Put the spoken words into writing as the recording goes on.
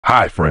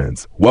Hi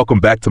friends,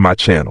 welcome back to my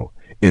channel.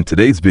 In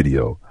today's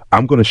video,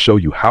 I'm going to show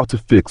you how to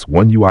fix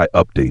One UI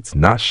updates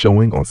not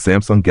showing on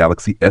Samsung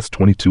Galaxy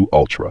S22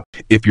 Ultra.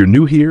 If you're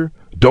new here,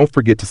 don't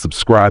forget to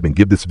subscribe and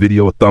give this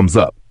video a thumbs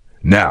up.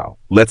 Now,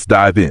 let's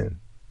dive in.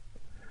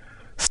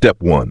 Step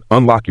 1.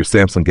 Unlock your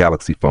Samsung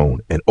Galaxy phone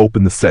and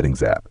open the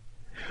Settings app.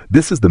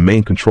 This is the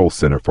main control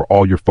center for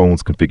all your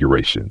phone's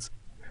configurations.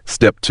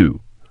 Step 2.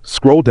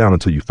 Scroll down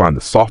until you find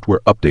the Software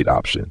Update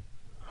option.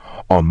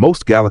 On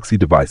most Galaxy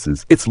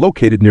devices, it's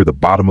located near the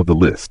bottom of the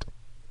list.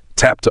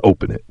 Tap to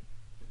open it.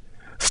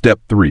 Step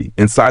 3.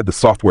 Inside the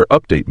Software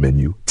Update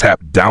menu,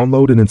 tap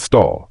Download and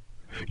Install.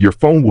 Your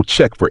phone will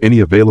check for any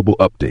available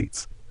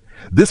updates.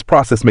 This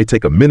process may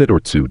take a minute or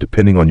two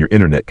depending on your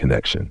internet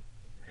connection.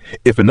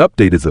 If an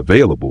update is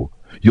available,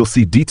 you'll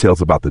see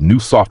details about the new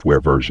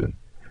software version.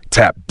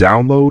 Tap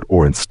Download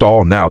or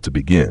Install now to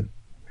begin.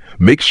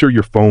 Make sure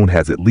your phone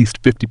has at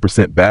least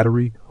 50%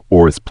 battery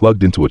or is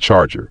plugged into a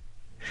charger.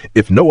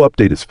 If no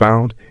update is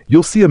found,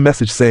 you'll see a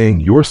message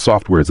saying your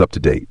software is up to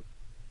date.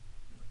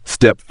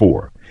 Step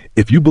 4.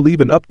 If you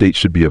believe an update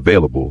should be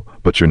available,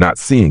 but you're not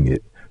seeing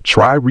it,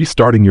 try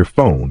restarting your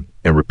phone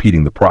and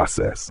repeating the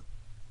process.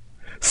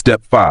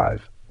 Step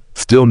 5.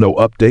 Still no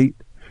update?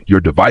 Your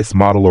device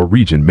model or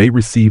region may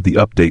receive the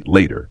update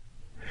later.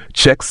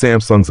 Check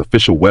Samsung's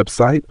official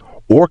website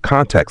or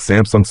contact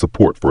Samsung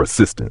support for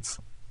assistance.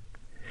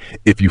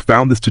 If you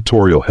found this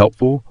tutorial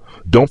helpful,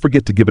 don't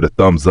forget to give it a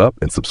thumbs up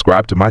and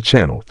subscribe to my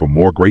channel for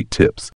more great tips.